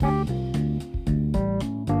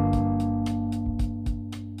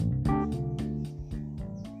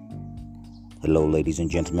Hello, ladies and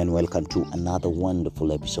gentlemen. Welcome to another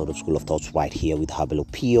wonderful episode of School of Thoughts right here with Habelo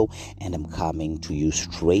Pio, and I'm coming to you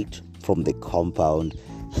straight from the compound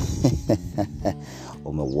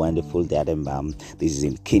of my wonderful dad and mom. This is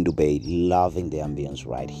in Kindu Bay, loving the ambience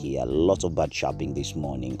right here. Lots of bird shopping this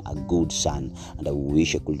morning, a good sun, and I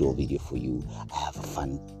wish I could do a video for you. I have a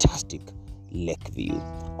fantastic lake view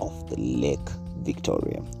of the Lake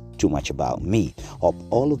Victoria. Too much about me. Hope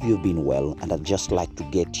all of you have been well, and I'd just like to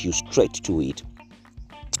get you straight to it.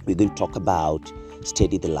 We're going to talk about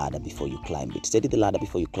steady the ladder before you climb it. Steady the ladder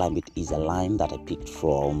before you climb it is a line that I picked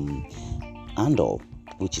from Andor,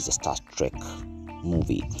 which is a Star Trek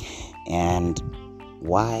movie. And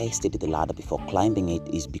why steady the ladder before climbing it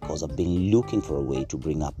is because I've been looking for a way to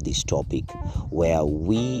bring up this topic where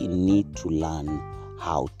we need to learn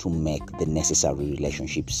how to make the necessary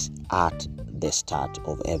relationships at the start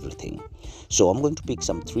of everything. So I'm going to pick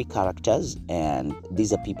some 3 characters, and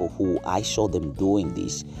these are people who I saw them doing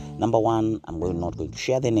this. Number 1, I'm not going to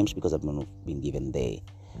share their names because I've not been given the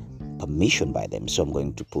permission by them, so I'm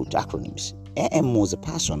going to put acronyms. AM was a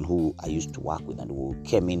person who I used to work with and who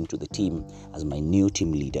came into the team as my new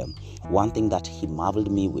team leader. One thing that he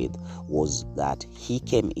marveled me with was that he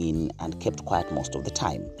came in and kept quiet most of the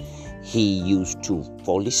time. He used to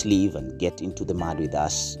fold his sleeve and get into the mud with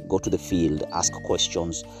us, go to the field, ask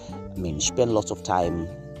questions, spend lots of time,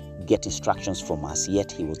 get instructions from us,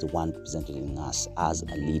 yet he was the one representing us as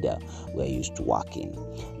a leader we used to work in.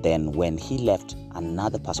 Then when he left,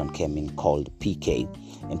 another person came in called PK,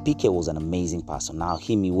 and PK was an amazing person. Now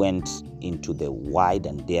he went into the wide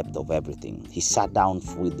and depth of everything. He sat down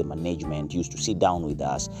with the management, used to sit down with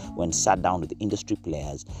us, sat down with the industry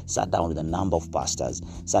players, sat down with a number of pastors,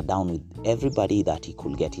 sat down with everybody that he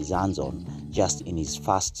could get his hands on just in his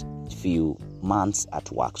first few months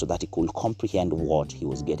at work, so that he could comprehend what he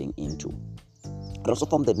was getting into. It also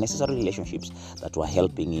formed the necessary relationships that were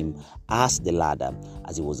helping him ask the ladder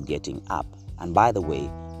as he was getting up. And by the way,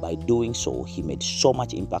 by doing so, he made so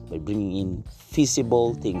much impact by bringing in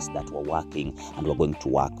feasible things that were working and were going to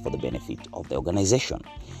work for the benefit of the organization.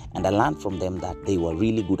 And I learned from them that they were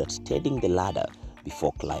really good at steadying the ladder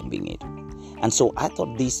before climbing it. And so I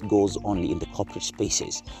thought this goes only in the corporate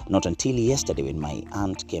spaces. Not until yesterday when my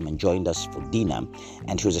aunt came and joined us for dinner,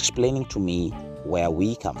 and she was explaining to me where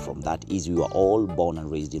we come from. That is, we were all born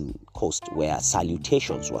and raised in coast where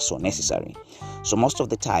salutations were so necessary. So most of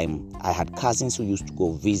the time, I had cousins who used to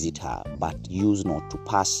go visit her, but used not to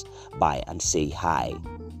pass by and say hi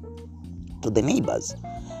to the neighbors.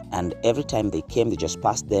 And every time they came, they just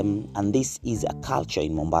passed them. And this is a culture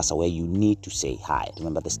in Mombasa where you need to say hi.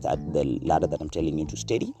 Remember the ladder that I'm telling you to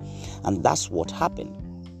steady? And that's what happened.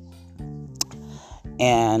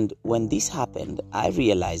 And when this happened, I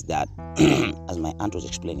realized that, as my aunt was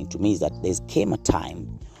explaining to me, is that there came a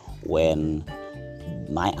time when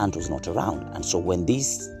my aunt was not around. And so when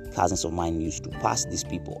these cousins of mine used to pass these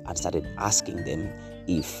people, I started asking them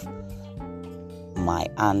if my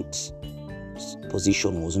aunt's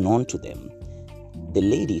position was known to them. The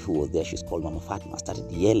lady who was there, she's called Mama Fatima,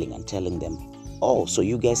 started yelling and telling them, "Oh, so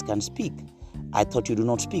you guys can speak? I thought you do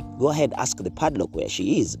not speak. Go ahead, ask the padlock where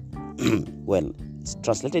she is." Well, it's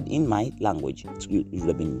translated in my language. It would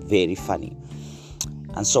have been very funny.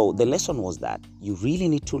 And so the lesson was that you really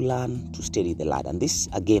need to learn to steady the ladder. And this,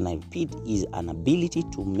 again, I repeat, is an ability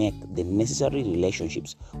to make the necessary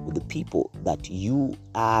relationships with the people that you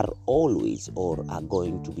are always or are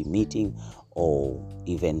going to be meeting, or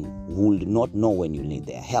even would not know when you need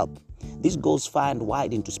their help. This goes far and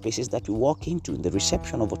wide into spaces that we walk into, in the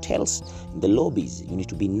reception of hotels, in the lobbies. You need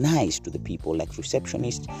to be nice to the people, like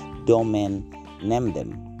receptionists, doormen, name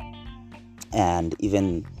them. And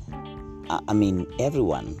even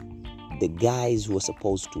everyone, the guys who are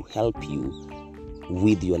supposed to help you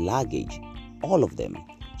with your luggage, all of them,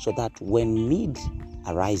 so that when need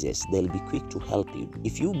arises, they'll be quick to help you.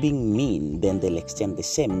 If you're being mean, then they'll extend the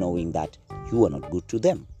same, knowing that you are not good to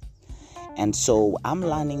them. And so I'm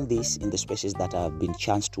learning this in the spaces that I've been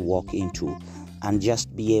chanced to walk into, and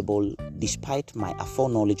just be able, despite my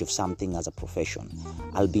foreknowledge of something as a profession,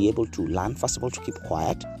 I'll be able to learn, first of all, to keep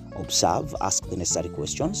quiet, observe, ask the necessary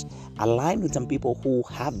questions, align with some people who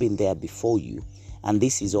have been there before you. And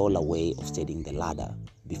this is all a way of steadying the ladder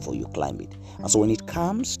before you climb it. And so when it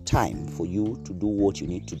comes time for you to do what you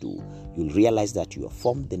need to do, you'll realize that you have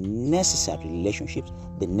formed the necessary relationships,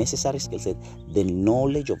 the necessary skill set, the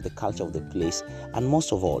knowledge of the culture of the place, and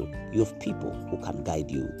most of all, you have people who can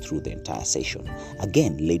guide you through the entire session.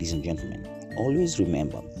 Again, ladies and gentlemen, always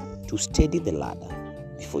remember to steady the ladder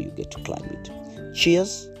before you get to climb it.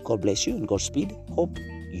 Cheers, God bless you, and Godspeed. Hope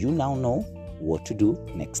you now know what to do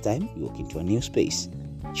next time you walk into a new space.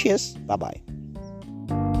 Cheers, bye-bye.